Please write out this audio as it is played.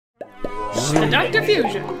the Dr.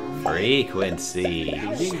 Fusion. Frequency.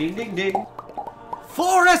 Ding, ding, ding, ding.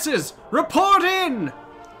 4 S's, report in!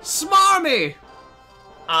 Smarmy!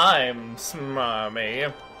 I'm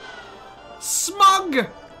smarmy. Smug!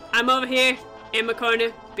 I'm over here in my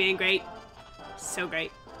corner, being great. So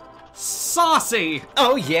great. Saucy!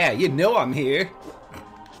 Oh yeah, you know I'm here.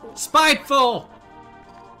 Spiteful!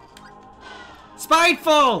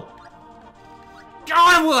 Spiteful!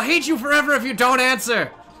 God, I will hate you forever if you don't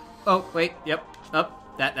answer! Oh, wait, yep,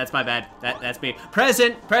 that's my bad. That's me.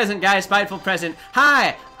 Present, guys, spiteful, present.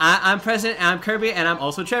 Hi, I'm present, and I'm Kirby, and I'm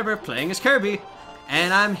also Trevor, playing as Kirby.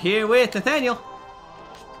 And I'm here with Nathanael.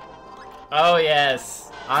 Oh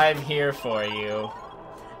yes, I'm here for you.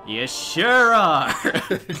 You sure are!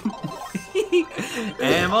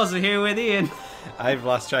 And I'm also here with Ian. I've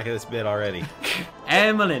lost track of this bit already.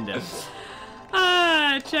 And Melinda.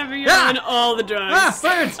 Trevor, you're on all the drugs.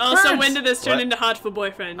 Birds! Also, birds. when did this turn What? into Hot for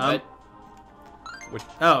Boyfriend?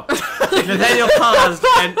 Oh, Nathaniel paused,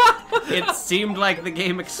 and it seemed like the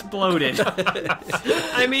game exploded.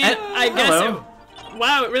 I mean, I guess hello.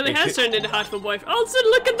 wow, it really has turned into Hot for Boyfriend. Also,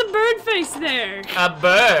 look at the bird face there. A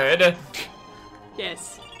bird?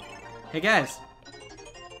 Yes. Hey guys,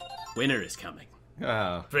 winter is coming.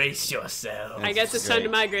 Oh. Brace yourself. I guess it's time to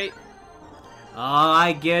great. migrate. Oh,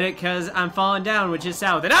 I get it, cause I'm falling down, which is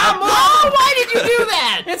south. And Oh, why did you do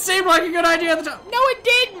that? It seemed like a good idea at the time. No, it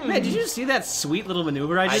didn't. Man, did you see that sweet little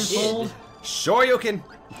maneuver I just did. pulled? Sure you can.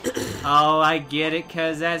 Oh, I get it,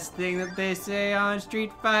 cause that's the thing that they say on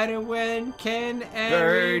Street Fighter when can and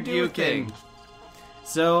Bird do you a thing. can.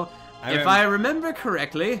 So, if I remember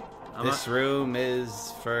correctly, This room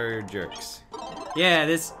is for jerks. yeah,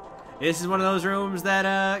 this is one of those rooms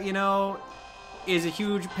that you know, is a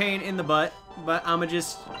huge pain in the butt. But I'm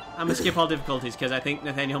gonna skip all difficulties because I think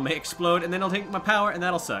Nathaniel may explode and then he'll take my power and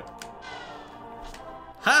that'll suck.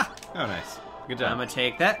 Ha! Oh, nice. Good I'm job. gonna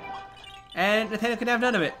take that, and Nathaniel can have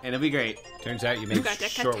none of it, and it'll be great. Turns out you made got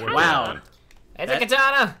that short work. katana. Wow, It's a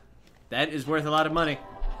katana. that is worth a lot of money.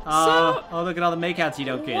 So- Oh, look at all the makeouts you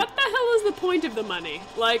don't get. What the hell is the point of the money?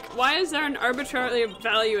 Like, why is there an arbitrary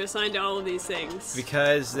value assigned to all of these things?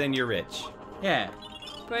 Because then you're rich. Yeah,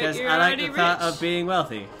 But because you're I like already the thought rich. of being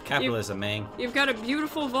wealthy. Capitalism, man. You've got a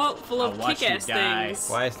beautiful vault full of I'll watch you kick-ass die. things.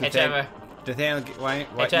 Why is Hey, Nathaniel? Trevor. Why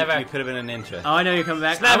Hey, Trevor. you could have been a ninja. Oh, I know you're coming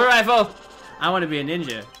back. Sniper rifle. I want to be a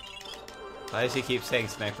ninja. Why does he keep saying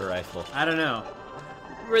sniper rifle? I don't know.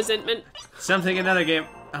 Resentment. Something another game.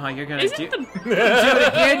 Oh, you're gonna Is do it the... do it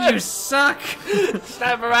again. You suck.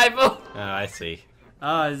 Sniper rifle. Oh, I see.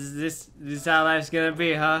 Oh, is this how life's gonna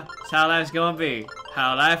be, huh? It's how life's gonna be.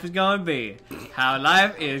 How life is gonna be. How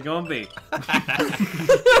life is gonna be.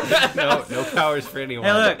 No powers for anyone.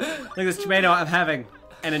 Hey, look at this tomato I'm having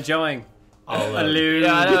and enjoying. All alone. Alone.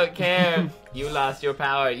 Yeah, I don't care. You lost your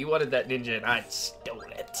power. You wanted that ninja, and I stole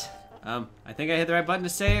it. I think I hit the right button to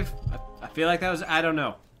save. I feel like that was, I don't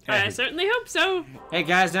know. I certainly hope so. Hey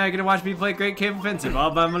guys, now you're gonna watch me play Great Cave Offensive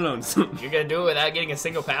all by my lonesome. You're gonna do it without getting a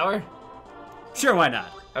single power? Sure, why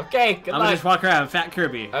not? Okay, good I'm luck. gonna just walk around, Fat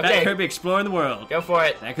Kirby. Okay. Fat Kirby exploring the world. Go for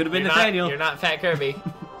it. That could have been You're Nathaniel. You're not Fat Kirby.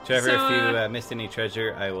 Trevor, So, if you missed any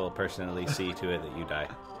treasure, I will personally see to it that you die.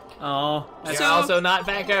 Oh, You're So- also not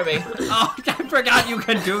Fat Kirby. oh, I forgot you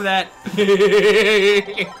could do that.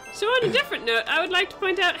 So on a different note, I would like to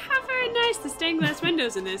point out how very nice the stained glass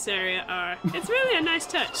windows in this area are. It's really a nice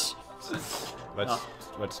touch.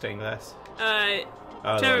 What's stained glass? Uh,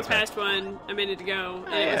 Oh, the Trevor ones right. passed one a minute ago,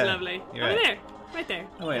 and it yeah. was lovely. You're Over right. there. Right there.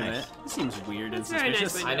 Oh, wait a Nice. minute. This seems weird and That's a very nice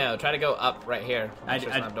suspicious. window. I know. Try to go up right here. Make sure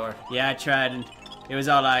it's not a door. Yeah, I tried, and it was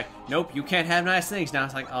all like, nope, you can't have nice things. Now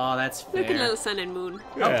it's like, oh, that's fair. Look at little sun and moon.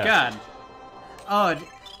 Oh, Yeah. God. Oh,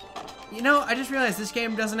 you know, I just realized this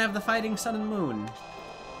game doesn't have the fighting sun and moon.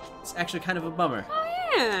 It's actually kind of a bummer.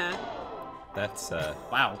 Oh, yeah. That's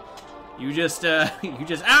Wow. You just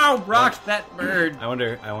ow, rocked that bird. I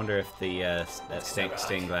wonder if the that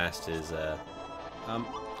stained glass is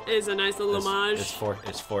Is a nice little homage.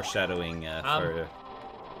 is foreshadowing for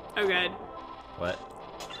Oh, God. what?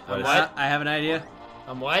 What? I have an idea.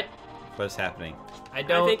 What? What's happening? I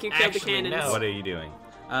don't think you killed the actually cannons. know. What are you doing?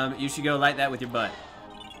 You should go light that with your butt.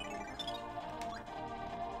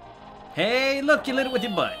 Hey, look, you lit it with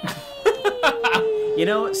your butt. You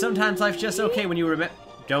know, sometimes life's just okay when you remember.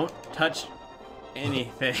 Don't touch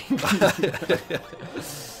anything.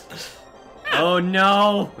 Oh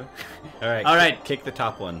no! All right. All right. Kick the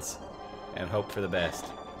top ones, and hope for the best.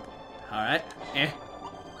 All right.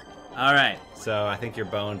 All right. So I think you're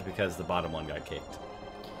boned because the bottom one got kicked.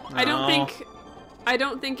 I don't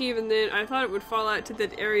No. think even then, I thought it would fall out to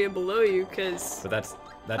that area below you, because... But that's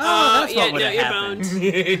Oh, that's yeah, what would no, have you're happened.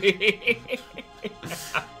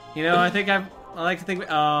 boned. You know, I like to think.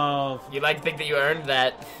 Oh, You like to think that you earned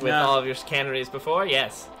that with No. all of your chicaneries before?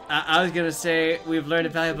 Yes. I was gonna say we've learned a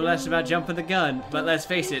valuable lesson about jumping the gun, but let's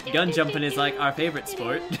face it, gun jumping is like our favorite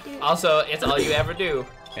sport. Also, it's all you ever do.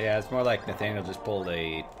 Yeah, it's more like Nathanael just pulled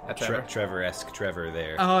a Trevor? Trevor-esque Trevor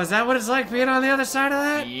there. Oh, is that what it's like being on the other side of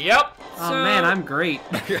that? Yep. Oh So- man, I'm great.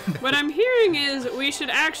 What I'm hearing is we should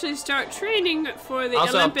actually start training for the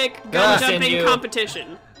Also, Olympic send gun jumping you-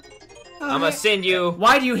 competition. I'm gonna send you.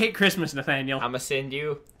 Why do you hate Christmas, Nathaniel? I'm gonna send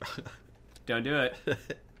you. Don't do it.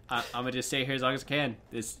 I'm gonna just stay here as long as I can.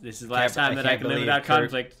 This is the last time that I can't can live believe without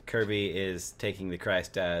conflict. Kirby is taking the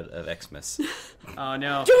Christ out of Xmas. Oh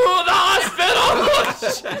no. To the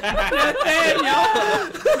hospital!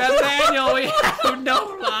 Nathaniel, we have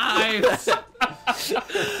no lives.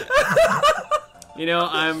 You know,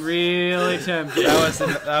 I'm really tempted.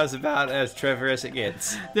 that was about as Trevor as it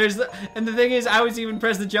gets. And the thing is, I was even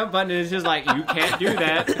pressing the jump button, and it's just like, you can't do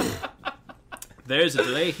that. There's a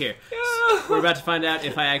delay here. We're about to find out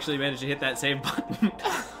if I actually managed to hit that save button.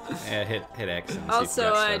 Yeah, hit X. And see if Also, you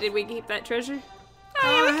got stuff. did we keep that treasure?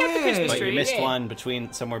 Oh yeah, we kept the hey. Christmas But tree. you missed Yeah.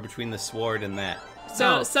 one somewhere between the sword and that.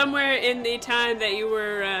 So No. somewhere in the time that you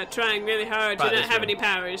were trying really hard to Right, not this have room. any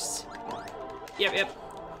powers. Yep.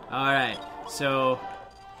 All right, so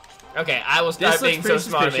Okay, I will this start looks being so pretty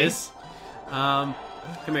smarmy. suspicious.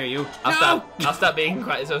 Come here, you. I'll stop being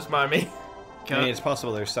quite so smarmy. I mean, it's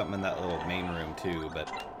possible there's something in that little main room too, but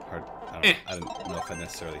I don't know if I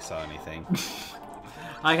necessarily saw anything.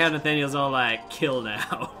 I have Nathaniel's all like, kill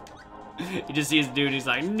now. He just sees the dude, he's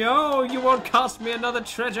like, no, you won't cost me another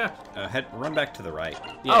treasure. Run back to the right.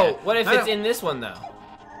 Yeah. Oh, what if I it's don't- in this one though?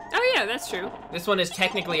 Oh yeah, that's true. This one is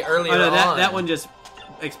technically earlier Oh no, on. that one just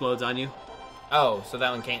explodes on you. Oh, so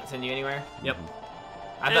that one can't send you anywhere? Yep.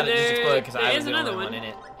 I thought it just there- exploded because there I is was the another only one. one in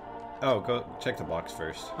it. Oh, go check the box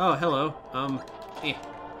first. Oh, hello. Eh.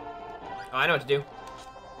 Oh, I know what to do.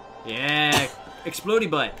 Yeah, explodey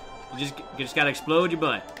butt. You just gotta explode your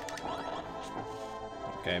butt.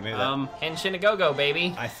 Okay, maybe Henshin a go-go,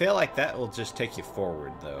 baby. I feel like that will just take you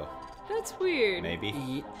forward, though. That's weird.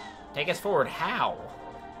 Maybe. Take us forward. How?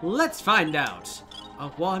 Let's find out. A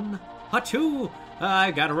one, a two.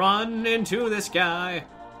 I gotta run into this guy.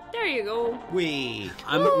 There you go. Wee.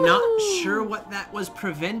 I'm not sure what that was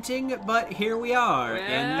preventing, but here we are.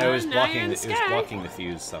 It was now you're blocking. in It the was sky. blocking the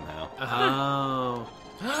fuse somehow. Oh.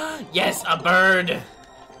 Yes, a bird.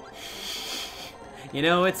 You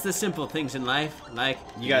know, it's the simple things in life, like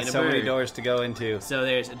You got being a so many bird. doors to go into. So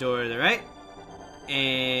there's a door to the right,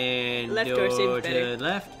 and Left door door seems to better. the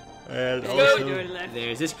left. And Go to the left.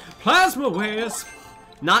 There's this plasma wisp.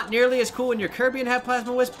 Not nearly as cool when you're Kirby and have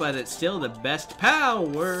plasma wisp, but it's still the best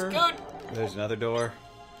power. Scoot. there's another door.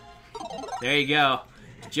 There you go.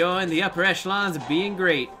 Join the upper echelons of being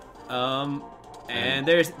great. And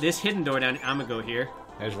there's this hidden door down. I'm gonna go here.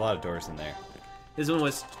 There's a lot of doors in there. This one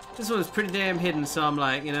was pretty damn hidden, so I'm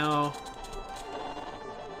like, you know,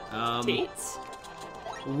 Teats.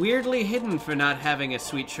 weirdly hidden for not having a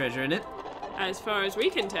sweet treasure in it. As far as we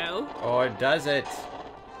can tell. Or does it?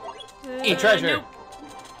 Uh, treasure. Nope.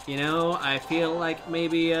 You know, I feel like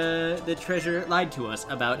maybe the treasure lied to us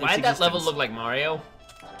about its Why did that level existence. look like Mario?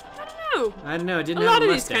 No. I don't know. It A didn't lot have of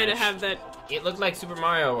a these kind of mustache. have that. It looked like Super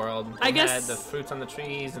Mario World. I It guess- had the fruits on the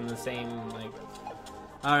trees and the same like.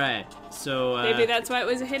 All right, so Maybe that's why it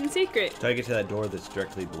was a hidden secret. Try to get to that door that's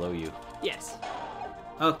directly below you. Yes.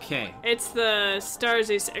 okay. It's the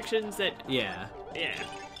Starsy sections that. Yeah. Yeah.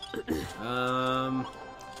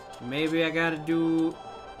 Maybe I gotta do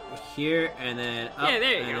here and then up Yeah,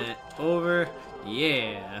 there you and go. then over.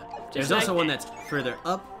 Yeah. There's also like one that. that's further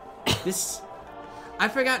up. This, I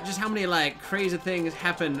forgot just how many like crazy things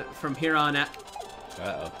happen from here on out.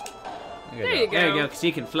 Uh-oh. There you go. There you go, because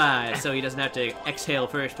he can fly, so he doesn't have to exhale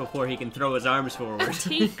first before he can throw his arms forward.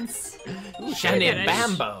 Teats. Shiny Look at it.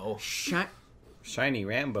 Bambo. Shiny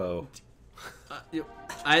Rambo.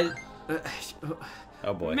 I.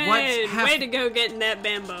 Oh boy. Man, What's way to go getting that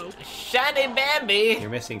bambo. Shiny Bambi. You're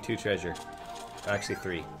missing 2 treasure. Actually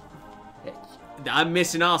 3. I'm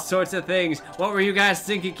missing all sorts of things. What were you guys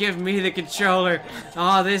thinking giving me the controller?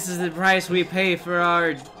 Oh, this is the price we pay for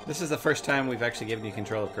our. This is the first time we've actually given you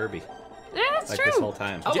control of Kirby. Yeah, that's Like true. this whole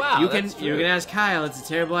time. Oh wow, you can that's you true. can ask Kyle. It's a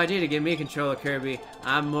terrible idea to give me control of Kirby.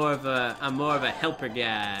 I'm more of a helper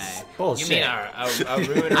guy. Bullshit. You mean a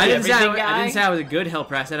ruiner of I didn't say everything guy? I didn't say I was a good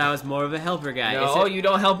helper. I said I was more of a helper guy. No, you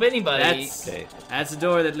don't help anybody. That's Okay. that's the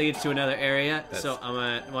door that leads to another area. That's- So I'm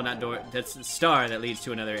a well, not door. That's the star that leads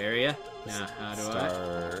to another area. Now how do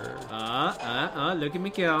Star. I? Look at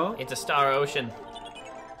me go. It's a star ocean.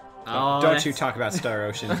 Oh, Don't you talk about Star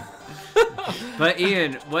Ocean. But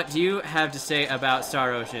Ian, what do you have to say about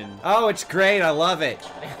Star Ocean? Oh, it's great. I love it.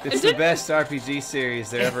 It's Is the it- best RPG series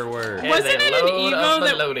there ever were. There's Wasn't a it an load of Evo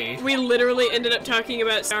that baloney. we literally ended up talking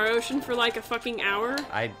about Star Ocean for like a fucking hour?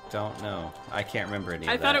 I don't know. I can't remember any of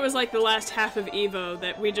I that. thought it was like the last half of Evo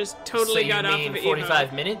that we just totally So got you off mean of 45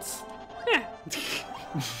 Evo. minutes? Yeah.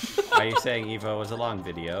 Are you saying Evo was a long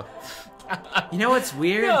video? You know what's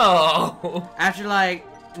weird? No. After like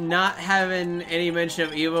not having any mention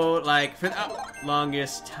of Evo like for the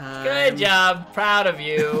longest time. Good job. Proud of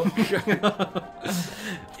you.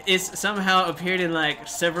 It's somehow appeared in like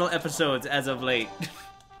several episodes as of late.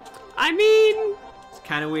 I mean, It's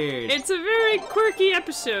kind of weird. it's a very quirky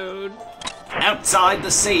episode. Outside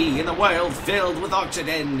the sea, in a world filled with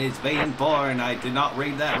oxygen, is being born. I did not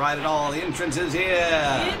read that right at all. The entrance is here.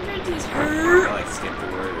 Entrance is her. I like skipped the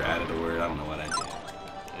word or added a word. I don't know what I did.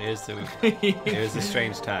 It was a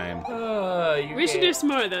strange time. Oh, you We should do can't- some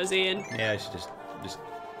more of those, Ian. Yeah, I should just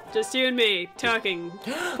Just you and me talking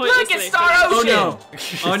pointlessly. Look at Star Oh Ocean. no!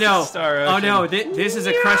 Oh no! Star Oh Ocean. no! This is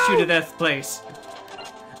a crush you to death place.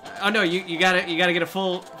 Oh no! You gotta get a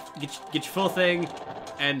full get your full thing,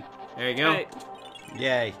 and there you go. Right.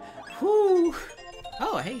 Yay. Whoo!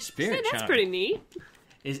 Oh hey, spirit Hey, that's charm. pretty neat.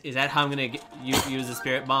 Is that how I'm gonna use the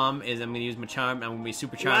spirit bomb? Is I'm gonna use my charm? I'm gonna be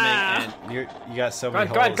super charming Wow. and You got so many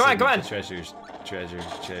Come on, holes come on, in come on. the treasures.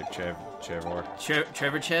 Trevor.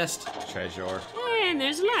 Trevor chest. Treasure. And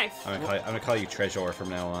there's life. I'm gonna call you Treasure from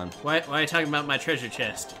now on. Why are you talking about my treasure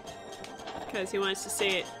chest? Because he wants to see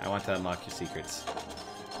it. I want to unlock your secrets.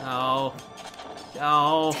 Oh,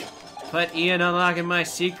 but Ian unlocking my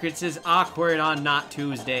secrets is awkward on Not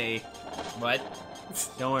Tuesday. What?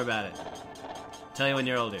 Don't worry about it. Tell you when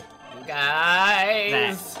you're older. You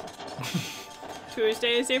guys.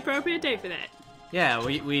 Tuesday is the appropriate day for that. Yeah,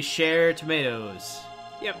 we share tomatoes.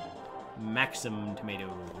 Yep. Maximum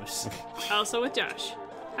tomatoes. Also with Josh.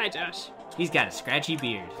 Hi, Josh. He's got a scratchy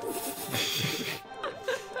beard.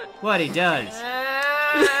 What he does.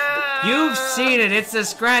 You've seen it. It's the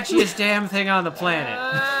scratchiest damn thing on the planet.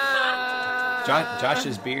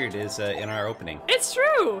 Josh's beard is in our opening. It's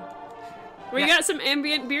true. We Yeah. got some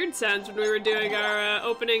ambient beard sounds when we were doing our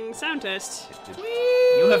opening sound test.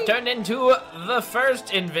 You have turned into the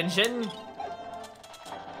first invention.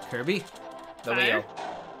 Kirby? The Fire? wheel.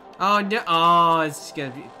 Oh no! Oh, it's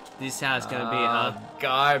gonna be. This house gonna be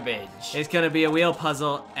Garbage. It's gonna be a wheel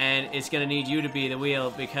puzzle, and it's gonna need you to be the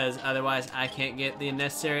wheel because otherwise I can't get the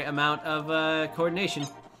necessary amount of coordination.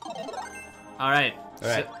 All right. All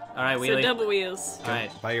right. All right, So Wheelie. double wheels. All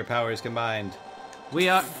right. By your powers combined. We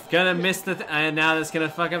are gonna miss the, and now that's gonna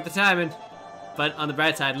fuck up the timing. But on the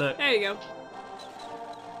bright side, look. There you go.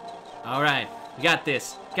 All right, we got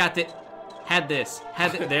this. Got it. Had this.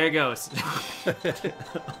 Had it. There it goes.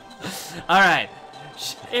 All right.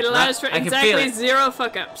 It allows for I can feel exactly it. 0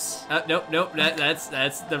 fuck-ups. Nope.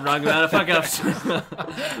 That's the wrong amount of fuck ups.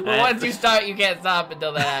 Well, once you start, you can't stop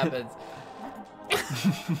until that happens.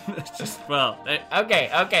 Well,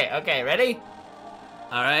 Okay. Ready?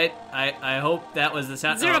 all right. I hope that was the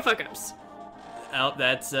sound. 0 fuck-ups. Oh,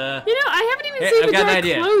 that's You know, I haven't even Hey, seen I've the got an door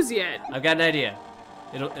idea. close yet. I've got an idea.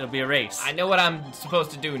 It'll be a race. I know what I'm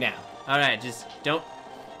supposed to do now. All right, just don't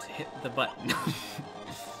hit the button.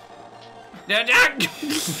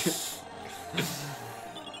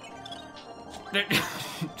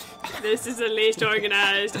 This is the least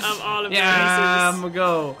organized of all of the Yeah, races. I'm gonna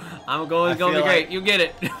go. I'm going. I It's gonna be feel great. like- You get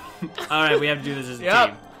it. All right, we have to do this as a Yep.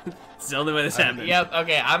 team. It's the only way this happens. Yep.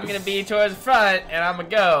 Okay. I'm gonna be towards the front, and I'm gonna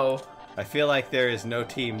go. I feel like there is no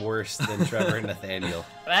team worse than Trevor and Nathanael.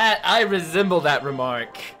 That I resemble that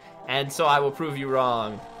remark, and so I will prove you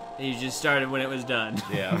wrong. You just started when it was done.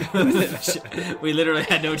 Yeah. We literally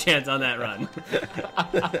had no chance on that run.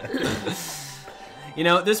 You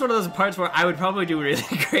know, this is one of those parts where I would probably do really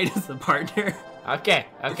great as the partner. Okay.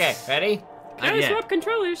 Ready? Gotta Yeah. swap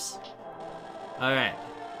controllers. All right.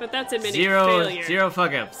 But that's a mini Zero failure.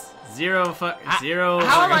 fuck ups. Zero. How fuck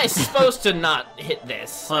am I ups. supposed to not hit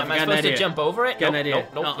this? Hold on, Am I got an supposed to idea. jump over it? Got an Nope, idea.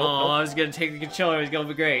 Nope. I was gonna take the controller. It was gonna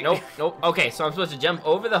be great. Nope. Okay, so I'm supposed to jump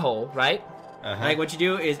over the hole, right? Uh-huh. Like what you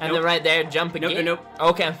do is And then right there, jump Nope, again. nope.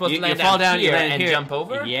 Okay, I'm supposed You to land fall down. here You land and here. jump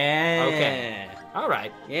over. Yeah. Okay. All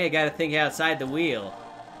right. Yeah, you gotta think outside the wheel.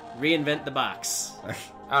 Reinvent the box.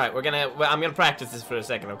 All right. I'm gonna practice this for a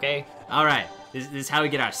second, okay? All right. This is how we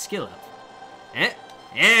get our skill up.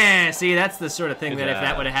 Yeah. See, that's the sort of thing Good that if that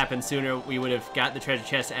job. would have happened sooner, we would have got the treasure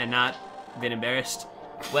chest and not been embarrassed.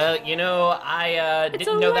 Well, you know, I It's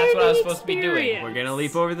didn't a know that's what I was learning supposed to be doing. experience. We're gonna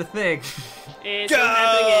leap over the thing. It's not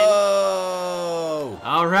happening Go!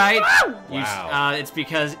 All right. Wow. It's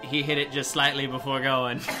because he hit it just slightly before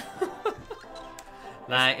going.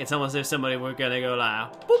 Like, it's almost as if somebody were gonna go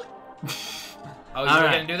like, boop. Oh, you All were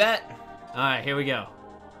right. gonna do that? All right, here we go.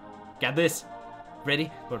 Got this.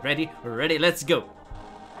 Ready? We're ready. We're ready. Let's go.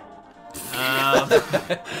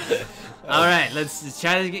 All right, let's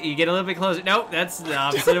try to get a little bit closer. Nope, that's the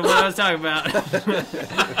opposite of what I was talking about.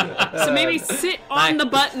 So maybe sit on the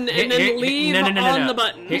button and then leave on the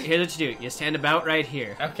button. Here's what you do. You stand about right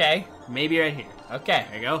here. Okay. Maybe right here. Okay.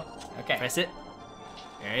 There you go. Okay. Press it.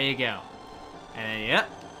 There you go. And then, yep.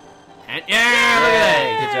 And yeah, look at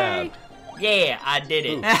Hey, good job. Yeah, I did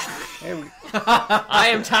it. that. I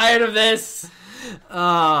am tired of this.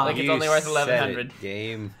 Oh, Like it's only worth 1100.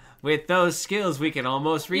 Game. with those skills, we can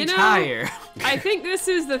almost reach know, higher. I think this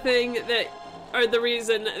is the thing that, or the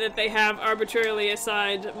reason that they have arbitrarily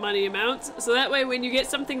assigned money amounts, so that way when you get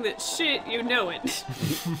something that's shit, you know it.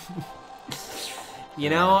 You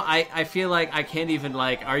know, I feel like I can't even,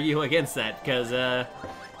 like, argue against that, because,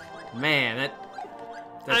 man,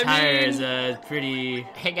 that tire is pretty...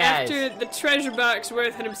 Hey guys, After the treasure box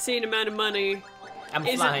worth an obscene amount of money, I'm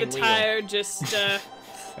isn't flying the wheel. tire just,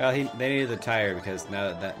 Well, they needed the tire because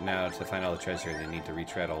now to find all the treasure, they need to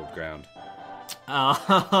retread old ground.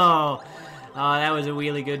 Oh, that was a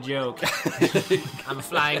really good joke. I'm a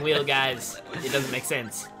flying wheel, guys. It doesn't make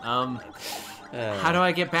sense. How do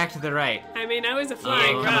I get back to the right? I mean, I was a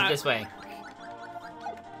flying Come up rock. this way.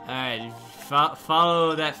 Alright,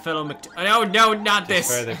 follow that fellow No, not this!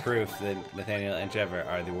 Further proof that Nathanael and Trevor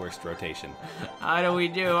are the worst rotation. How do we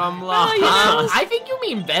do? I'm lost. you know- I think you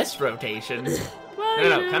mean best rotation. Well, No, you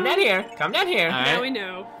no, know, come down here. Come down here. Alright. Now we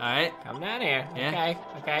know. Alright, Come down here. Yeah.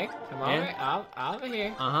 Okay. Come over. Yeah. Over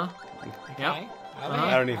here. uh-huh. Okay. Yep. Over I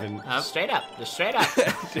here. don't even. Up. Straight up. Just straight up.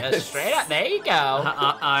 Just straight up. There you go.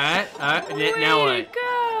 Alright, now Way to what?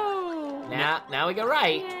 go! Now we go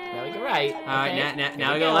right. Now we go right. Alright, Okay. now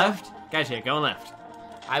Here we go left? Gotcha, going left.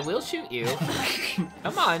 I will shoot you.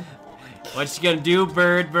 Come on. What you gonna do,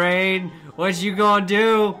 bird brain? What you gonna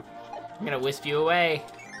do? I'm gonna wisp you away.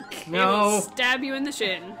 It will No. stab you in the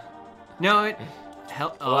shin. No, it...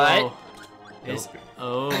 Hell... Oh. What? Is...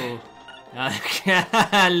 Oh.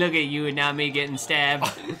 Look at you, not me getting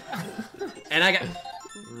stabbed. And I got...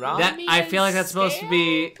 That, I feel like that's supposed to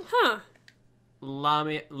be... Huh.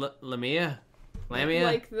 Lamia? Lamia?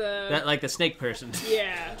 Like the... Like the snake person.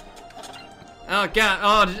 Yeah. Oh god!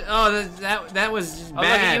 Oh, that was just Oh, look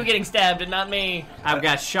at bad. you getting stabbed and not me. I've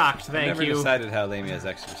got shocked. I Thank never you, decided how lamia is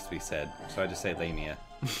actually supposed to be said, so I just say lamia.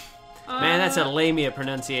 man. That's a lamia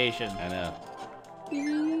pronunciation. I know.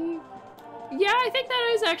 Yeah, I think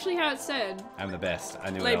that is actually how it's said. I'm the best. I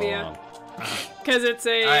knew Labia. it all along. Because it's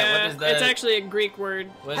a, Alright, what does the- it's actually a Greek word.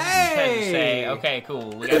 What did Hey! you say? Okay, cool.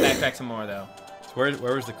 We gotta backtrack some more though. So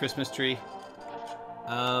where was the Christmas tree?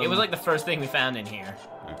 It was like the first thing we found in here.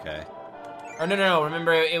 Okay. Or no.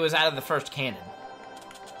 Remember, it was out of the first cannon.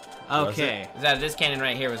 okay. It was out of this cannon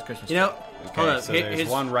right here was Christmas. You know, Okay. hold on. So there's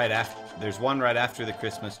one right after. There's one right after the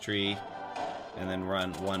Christmas tree, and then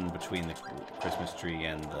one between the Christmas tree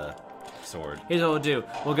and the sword. Here's what we'll do.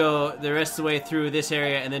 We'll go the rest of the way through this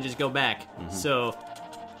area and then just go back. Mm-hmm. So,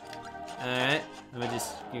 all right. Let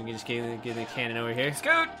me just get the cannon over here.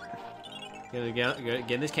 Scoot! Here we go.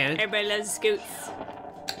 Get in this cannon. Everybody loves scoots.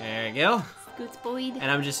 There we go. Scoots, Boyd.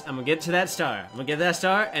 And I'm gonna get to that star. I'm gonna get that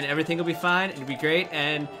star, and everything will be fine. It'll be great,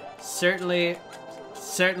 and certainly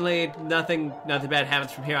nothing bad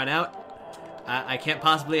happens from here on out. I can't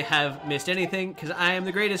possibly have missed anything because I am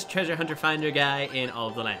the greatest treasure hunter finder guy in all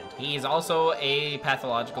of the land. He is also a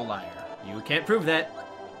pathological liar. You can't prove that.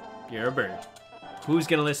 You're a bird. Who's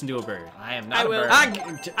gonna listen to a bird? I am not I a will.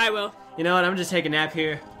 bird. I will. You know what? I'm just taking a nap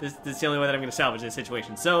here. This is the only way that I'm gonna salvage this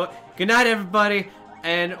situation. So, good night, everybody,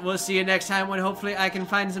 and we'll see you next time when hopefully I can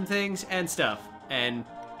find some things and stuff. And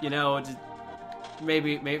you know, just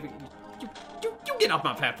maybe you get off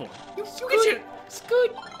my platform. You get your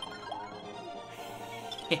Scoot!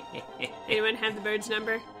 Anyone have the bird's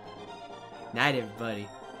number? night, everybody.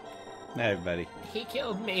 Night, everybody. He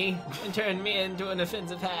killed me and turned me into an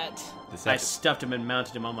offensive hat. I stuffed him and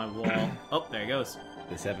mounted him on my wall. Oh, there he goes.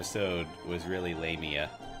 This episode was really lamia.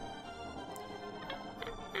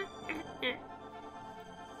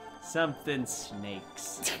 Something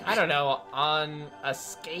snakes. I don't know, on a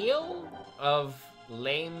scale of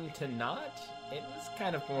lame to not, it was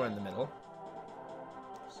kind of more in the middle.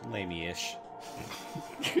 Lamia-ish.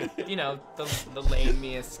 You know, the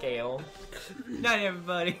lamiest scale. Night,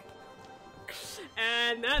 everybody.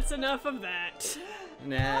 And that's enough of that.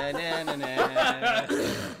 Na na na na.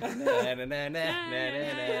 Na na na na na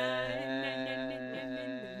na.